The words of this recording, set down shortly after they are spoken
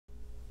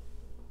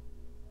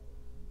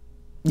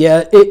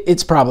Yeah,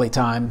 it's probably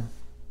time.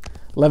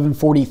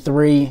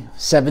 11:43,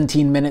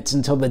 17 minutes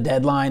until the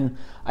deadline.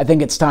 I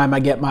think it's time I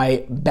get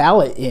my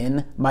ballot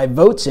in, my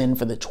votes in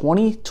for the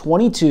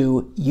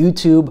 2022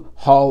 YouTube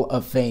Hall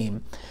of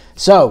Fame.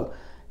 So,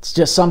 it's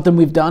just something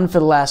we've done for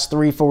the last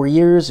 3-4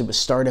 years. It was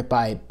started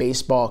by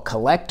Baseball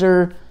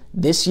Collector.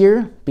 This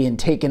year, being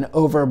taken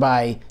over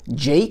by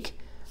Jake,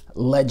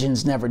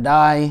 Legends Never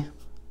Die,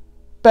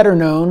 better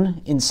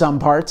known in some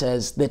parts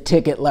as the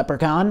Ticket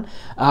Leprechaun.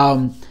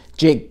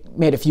 Jake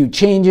made a few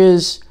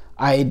changes.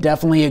 I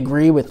definitely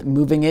agree with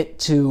moving it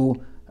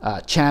to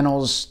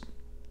channels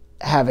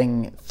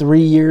having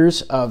 3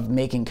 years of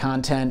making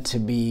content to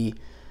be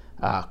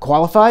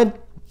qualified.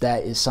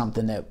 That is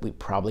something that we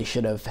probably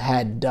should have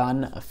had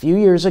done a few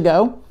years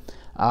ago.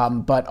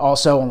 But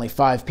also only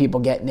 5 people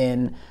getting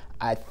in.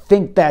 I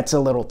think that's a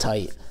little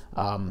tight.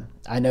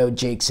 I know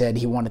Jake said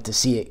he wanted to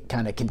see it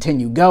kind of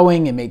continue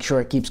going and make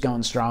sure it keeps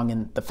going strong.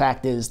 And the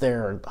fact is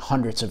there are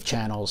hundreds of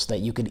channels that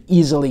you could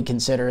easily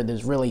consider.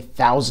 There's really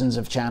thousands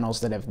of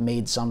channels that have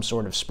made some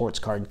sort of sports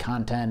card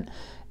content.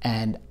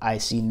 And I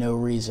see no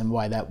reason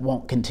why that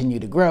won't continue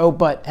to grow.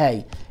 But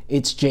hey,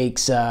 it's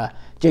Jake's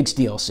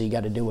deal, so you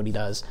got to do what he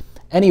does.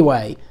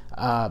 Anyway,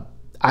 I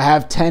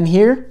have 10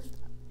 here.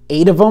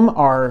 8 of them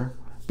are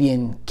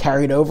being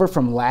carried over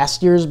from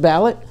last year's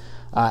ballot.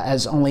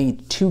 As only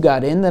 2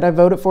 got in that I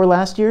voted for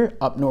last year,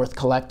 Up North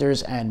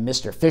Collectors and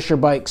Mr. Fisher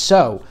Bike.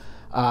 So,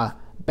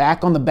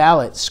 back on the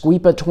ballot,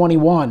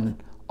 Squeepa21,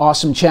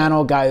 awesome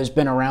channel, guy who's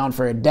been around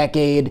for a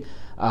decade,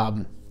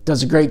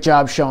 does a great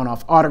job showing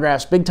off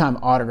autographs, big-time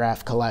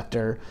autograph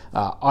collector,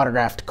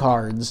 autographed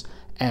cards,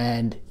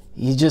 and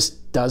he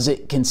just does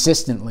it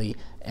consistently.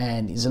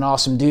 And he's an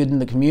awesome dude in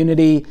the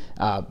community.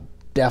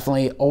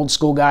 Definitely old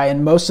school guy,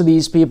 and most of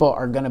these people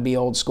are going to be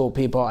old school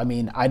people. I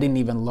mean, I didn't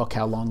even look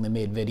how long they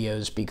made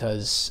videos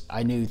because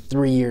I knew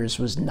 3 years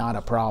was not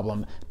a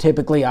problem.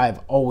 Typically,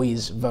 I've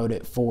always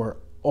voted for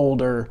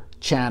older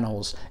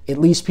channels, at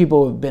least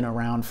people who have been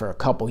around for a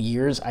couple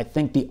years. I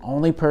think the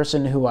only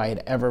person who I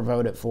had ever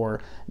voted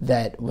for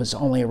that was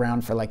only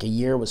around for like a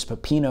year was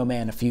Pepino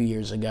Man a few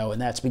years ago,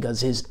 and that's because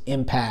his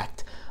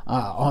impact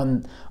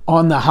on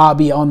the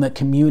hobby, on the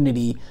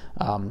community,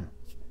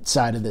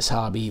 side of this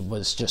hobby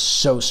was just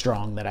so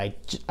strong that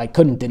I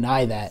couldn't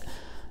deny that.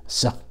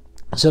 So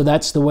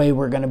that's the way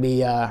we're going to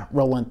be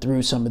rolling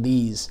through some of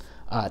these.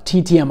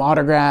 TTM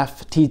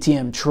Autograph,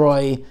 TTM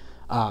Troy,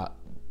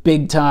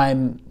 big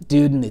time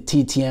dude in the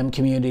TTM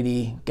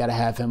community. Got to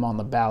have him on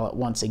the ballot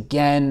once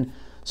again.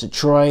 So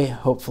Troy,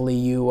 hopefully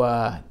you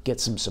get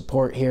some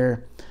support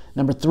here.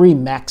 Number 3,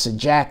 Maxa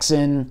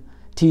Jackson,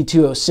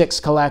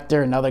 T206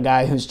 Collector, another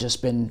guy who's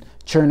just been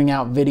churning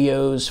out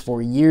videos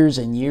for years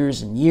and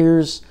years and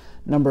years.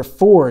 Number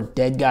 4,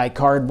 Dead Guy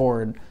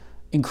Cardboard.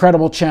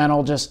 Incredible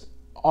channel, just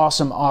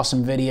awesome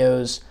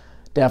videos.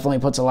 Definitely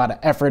puts a lot of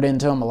effort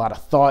into them, a lot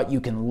of thought.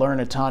 You can learn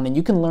a ton, and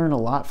you can learn a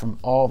lot from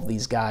all of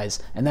these guys.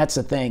 And that's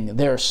the thing.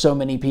 There are so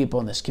many people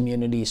in this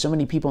community, so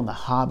many people in the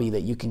hobby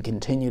that you can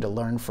continue to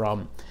learn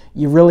from.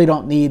 You really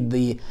don't need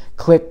the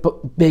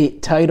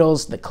clickbait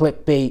titles, the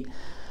clickbait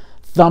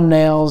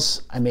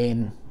thumbnails. I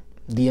mean,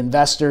 the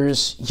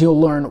investors, you'll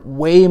learn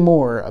way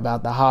more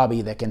about the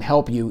hobby that can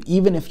help you,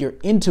 even if you're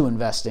into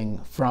investing,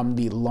 from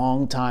the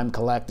long-time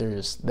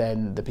collectors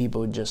than the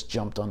people who just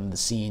jumped on the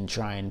scene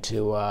trying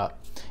to,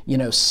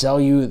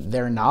 sell you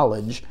their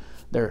knowledge.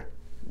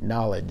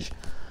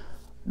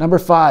 Number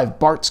 5,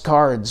 Bart's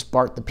Cards.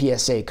 Bart, the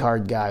PSA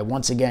card guy.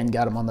 Once again,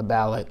 got him on the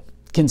ballot.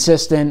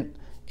 Consistent,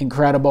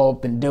 incredible,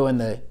 been doing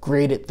the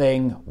grade it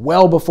thing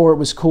well before it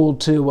was cool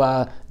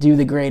to do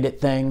the grade it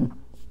thing.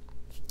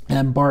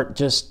 And Bart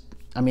just,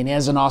 he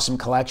has an awesome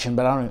collection,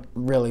 but I don't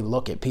really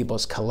look at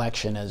people's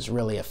collection as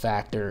really a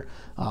factor.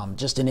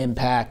 Just an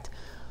impact,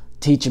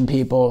 teaching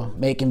people,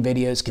 making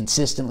videos,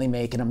 consistently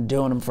making them,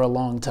 doing them for a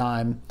long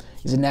time.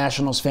 He's a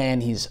Nationals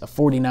fan. He's a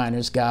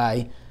 49ers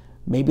guy.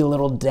 Maybe a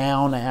little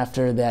down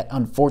after that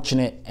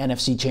unfortunate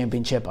NFC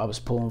Championship. I was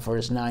pulling for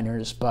his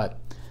Niners, but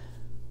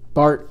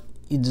Bart,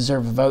 you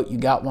deserve a vote. You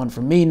got one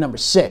from me. Number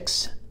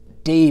 6,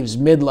 Dave's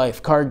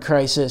Midlife Card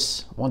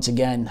Crisis. Once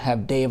again,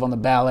 have Dave on the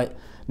ballot.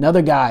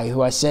 Another guy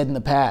who I said in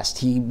the past,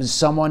 he was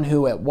someone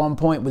who at one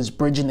point was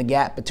bridging the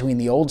gap between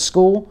the old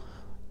school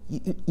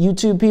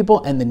YouTube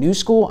people and the new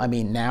school. I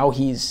mean, now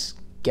he's,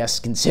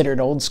 considered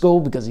old school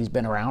because he's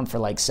been around for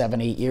like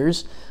 7-8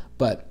 years.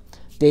 But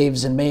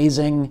Dave's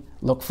amazing.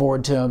 Look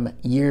forward to him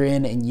year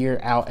in and year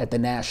out at the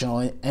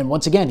National. And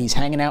once again, he's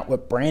hanging out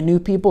with brand new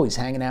people. He's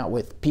hanging out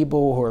with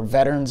people who are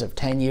veterans of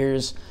 10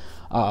 years.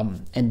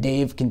 And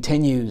Dave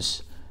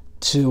continues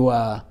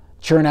to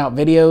churn out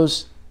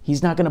videos.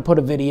 He's not going to put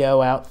a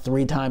video out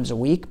 3 times a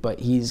week, but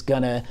he's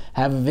going to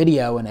have a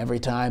video, and every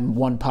time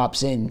one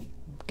pops in,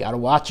 got to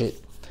watch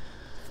it.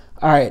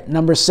 All right,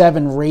 number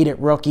 7, Rate It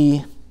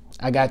Rookie.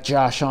 I got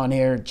Josh on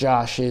here.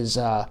 Josh is,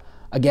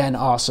 again,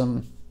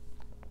 awesome.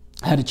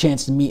 I had a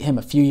chance to meet him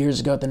a few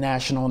years ago at the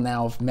National.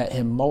 Now I've met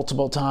him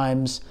multiple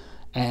times,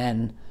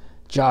 and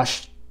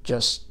Josh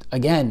just,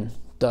 again,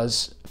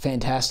 does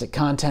fantastic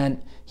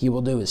content. He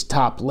will do his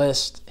top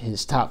list,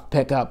 his top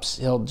pickups.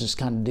 He'll just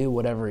kind of do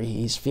whatever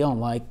he's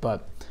feeling like.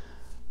 But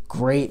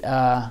great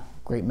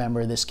member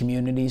of this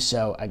community.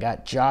 So I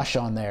got Josh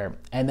on there.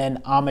 And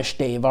then Amish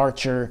Dave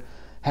Archer,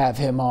 have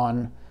him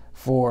on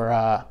for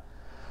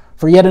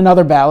yet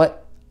another ballot.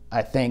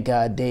 I think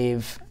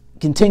Dave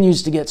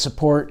continues to get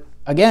support.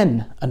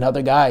 Again,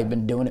 another guy,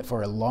 been doing it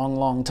for a long,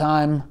 long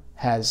time,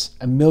 has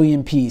 1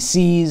 million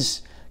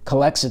PCs,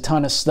 collects a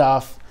ton of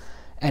stuff,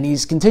 and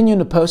he's continuing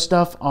to post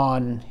stuff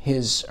on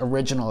his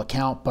original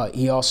account, but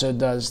he also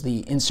does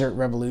the Insert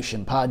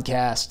Revolution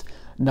podcast,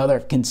 another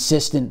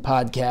consistent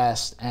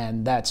podcast,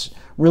 and that's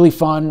really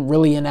fun,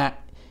 really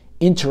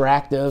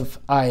interactive.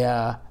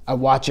 I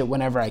watch it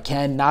whenever I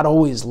can, not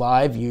always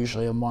live.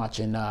 Usually I'm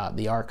watching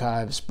the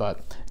archives,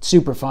 but it's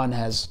super fun,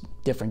 has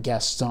different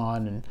guests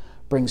on and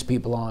brings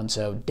people on.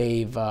 So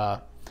Dave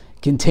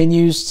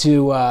continues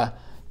to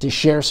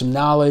share some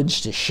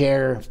knowledge, to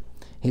share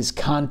his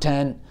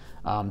content,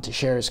 to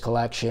share his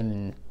collection,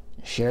 and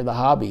share the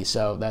hobby.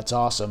 So that's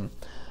awesome.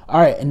 All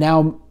right, and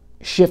now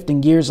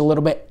shifting gears a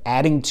little bit,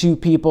 adding 2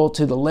 people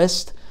to the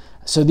list.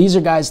 So these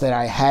are guys that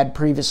I had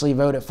previously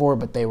voted for,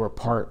 but they were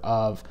part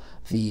of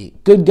the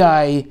good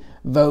guy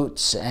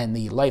votes and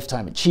the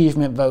lifetime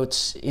achievement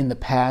votes. In the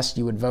past,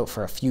 you would vote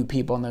for a few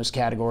people in those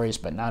categories,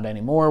 but not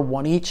anymore,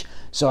 1 each.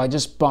 So I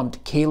just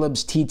bumped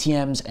Caleb's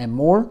TTMs and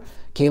more,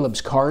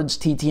 Caleb's cards,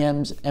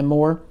 TTMs and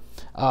more,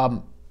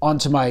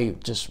 onto my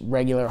just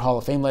regular Hall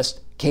of Fame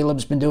list.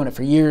 Caleb's been doing it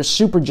for years,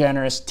 super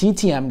generous,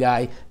 TTM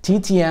guy.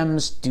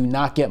 TTMs do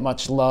not get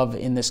much love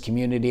in this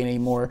community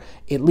anymore.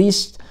 At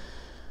least,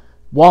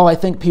 while I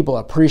think people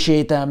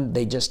appreciate them,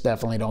 they just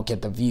definitely don't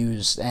get the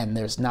views, and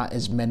there's not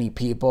as many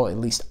people, at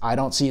least I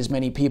don't see as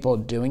many people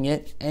doing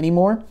it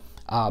anymore.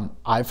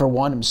 I, for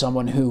one, am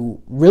someone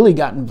who really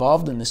got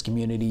involved in this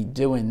community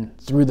doing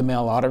through the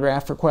mail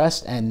autograph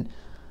request, and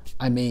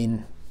I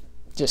mean,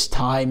 just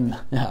time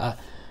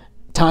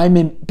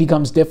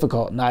becomes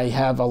difficult, and I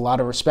have a lot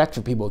of respect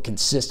for people who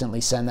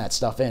consistently send that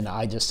stuff in.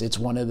 It's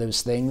one of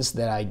those things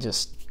that I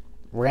just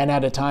ran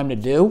out of time to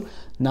do.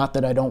 Not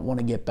that I don't want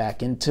to get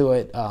back into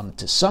it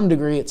to some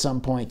degree at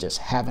some point, just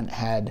haven't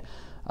had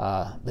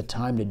the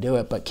time to do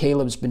it. But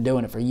Caleb's been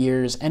doing it for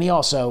years, and he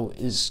also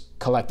is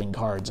collecting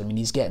cards. I mean,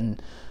 he's getting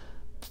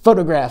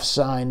photographs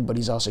signed, but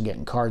he's also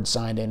getting cards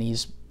signed, and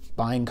he's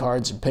buying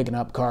cards and picking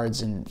up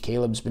cards, and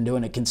Caleb's been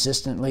doing it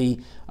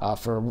consistently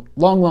for a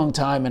long, long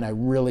time, and I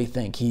really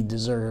think he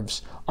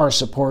deserves our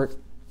support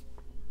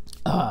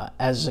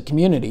as a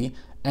community.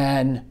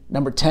 And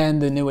number 10,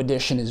 the new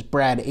addition, is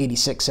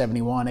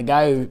Brad8671, a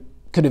guy who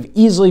could have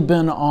easily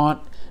been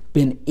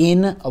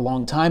in a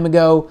long time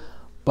ago,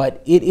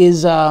 but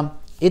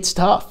it's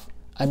tough.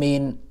 I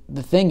mean,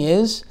 the thing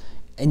is,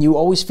 and you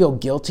always feel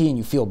guilty and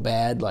you feel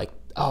bad, like,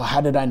 oh,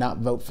 how did I not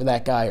vote for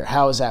that guy, or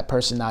how is that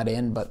person not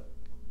in? But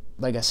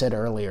like I said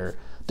earlier,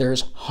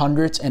 there's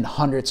hundreds and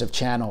hundreds of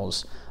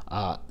channels.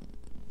 I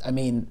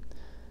mean,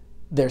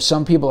 there's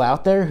some people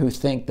out there who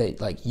think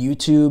that like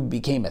YouTube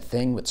became a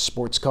thing with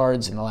sports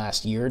cards in the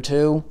last year or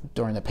two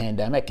during the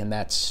pandemic, and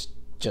that's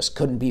just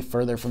couldn't be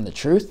further from the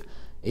truth.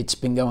 It's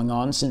been going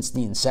on since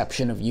the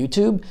inception of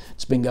YouTube.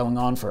 It's been going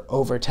on for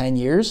over 10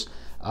 years.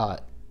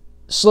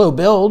 Slow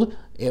build.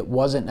 It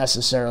wasn't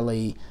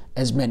necessarily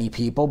as many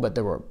people, but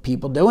there were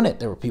people doing it.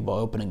 There were people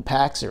opening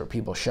packs. There were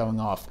people showing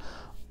off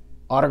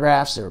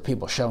autographs. There were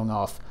people showing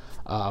off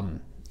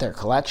their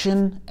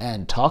collection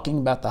and talking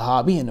about the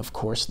hobby, and of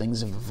course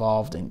things have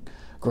evolved and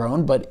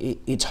grown, but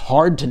it's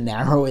hard to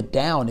narrow it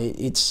down.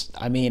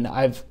 I mean,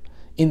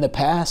 in the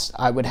past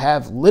I would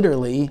have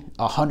literally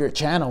 100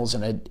 channels,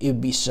 and it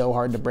would be so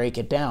hard to break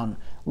it down.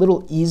 A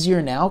little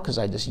easier now because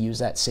I just use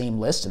that same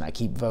list and I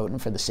keep voting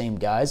for the same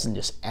guys and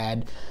just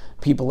add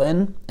people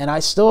in, and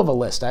I still have a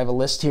list. I have a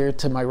list here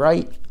to my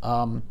right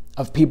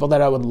of people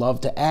that I would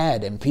love to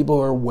add, and people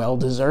who are well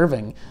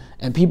deserving,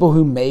 and people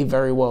who may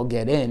very well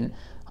get in.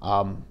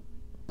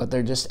 But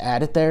they're just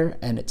added there,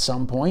 and at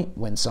some point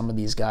when some of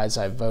these guys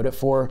I've voted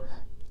for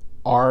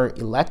are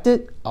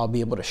elected, I'll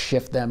be able to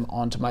shift them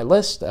onto my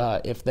list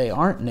if they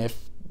aren't, and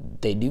if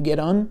they do get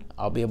on,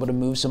 I'll be able to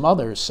move some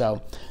others.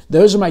 So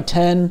those are my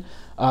 10.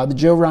 The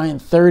Joe Ryan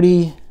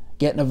 30,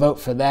 getting a vote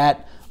for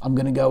that. I'm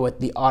going to go with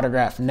the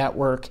Autograph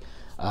Network.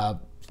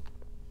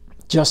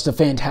 Just a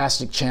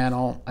fantastic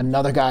channel.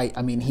 Another guy,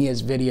 I mean, he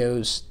has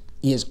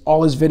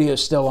all his videos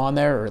still on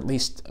there, or at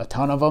least a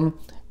ton of them,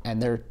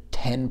 and they're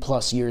 10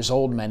 plus years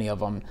old, many of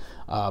them.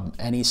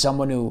 And he's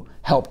someone who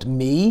helped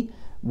me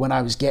when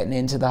I was getting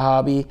into the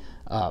hobby,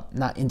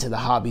 not into the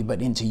hobby,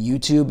 but into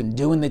YouTube and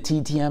doing the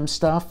TTM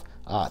stuff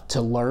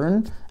to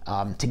learn,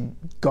 to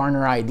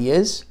garner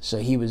ideas. So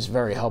he was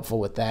very helpful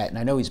with that. And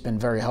I know he's been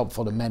very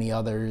helpful to many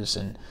others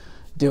and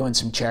doing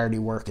some charity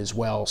work as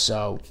well.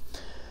 So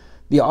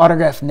the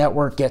Autograph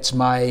Network gets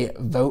my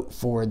vote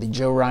for the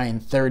Joe Ryan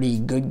 30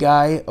 Good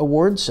Guy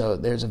Award, so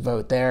there's a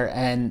vote there.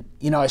 And,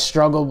 you know, I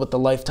struggled with the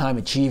Lifetime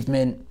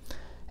Achievement,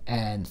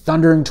 and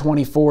Thundering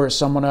 24 is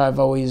someone I've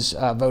always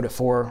voted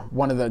for,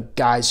 one of the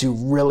guys who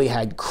really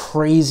had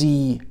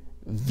crazy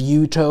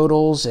view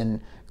totals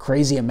and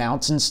crazy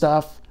amounts and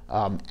stuff.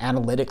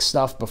 analytics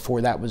stuff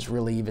before that was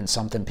really even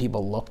something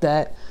people looked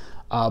at.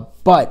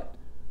 But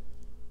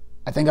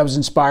I think I was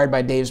inspired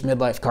by Dave's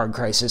midlife card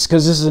crisis,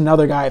 because this is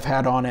another guy I've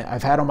had on it.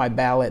 I've had on my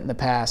ballot in the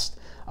past,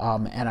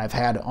 and I've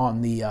had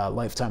on the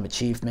Lifetime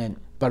Achievement.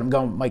 But I'm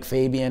going with Mike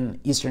Fabian,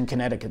 Eastern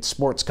Connecticut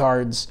Sports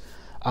Cards.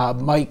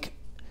 Mike,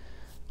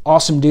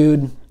 awesome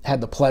dude.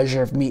 Had the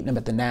pleasure of meeting him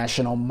at the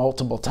National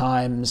multiple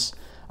times.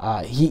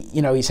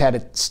 He's had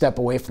to step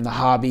away from the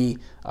hobby,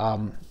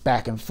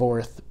 back and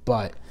forth,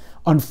 but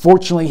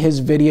unfortunately his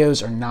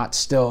videos are not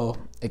still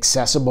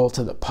accessible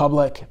to the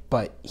public.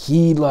 But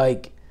he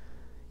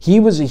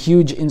was a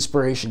huge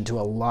inspiration to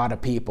a lot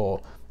of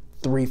people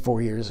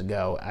 3-4 years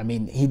ago. I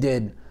mean, he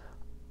did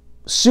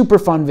super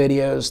fun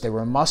videos. They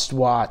were must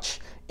watch,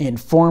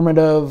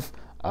 informative.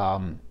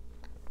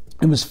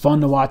 It was fun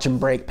to watch him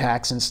break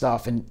packs and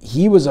stuff. And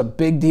he was a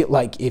big deal.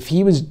 Like, if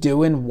he was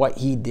doing what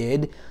he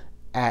did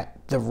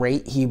at the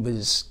rate he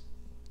was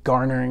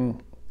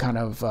garnering kind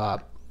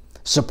of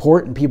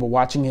support and people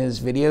watching his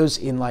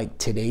videos in like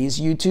today's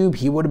YouTube,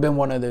 he would have been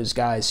one of those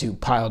guys who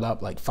piled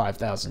up like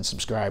 5,000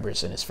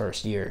 subscribers in his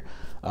first year.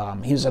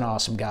 He was an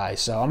awesome guy.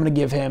 So I'm going to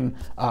give him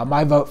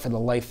my vote for the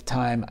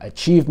Lifetime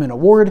Achievement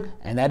Award,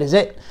 and that is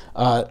it.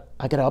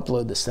 I got to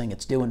upload this thing.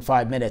 It's due in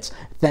 5 minutes.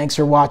 Thanks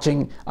for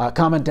watching.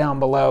 Comment down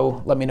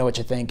below. Let me know what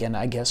you think, and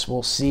I guess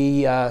we'll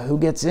see who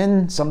gets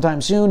in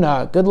sometime soon.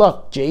 Good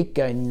luck, Jake.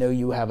 I know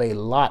you have a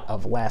lot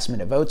of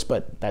last-minute votes,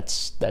 but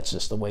that's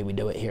just the way we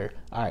do it here.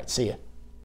 All right, see ya.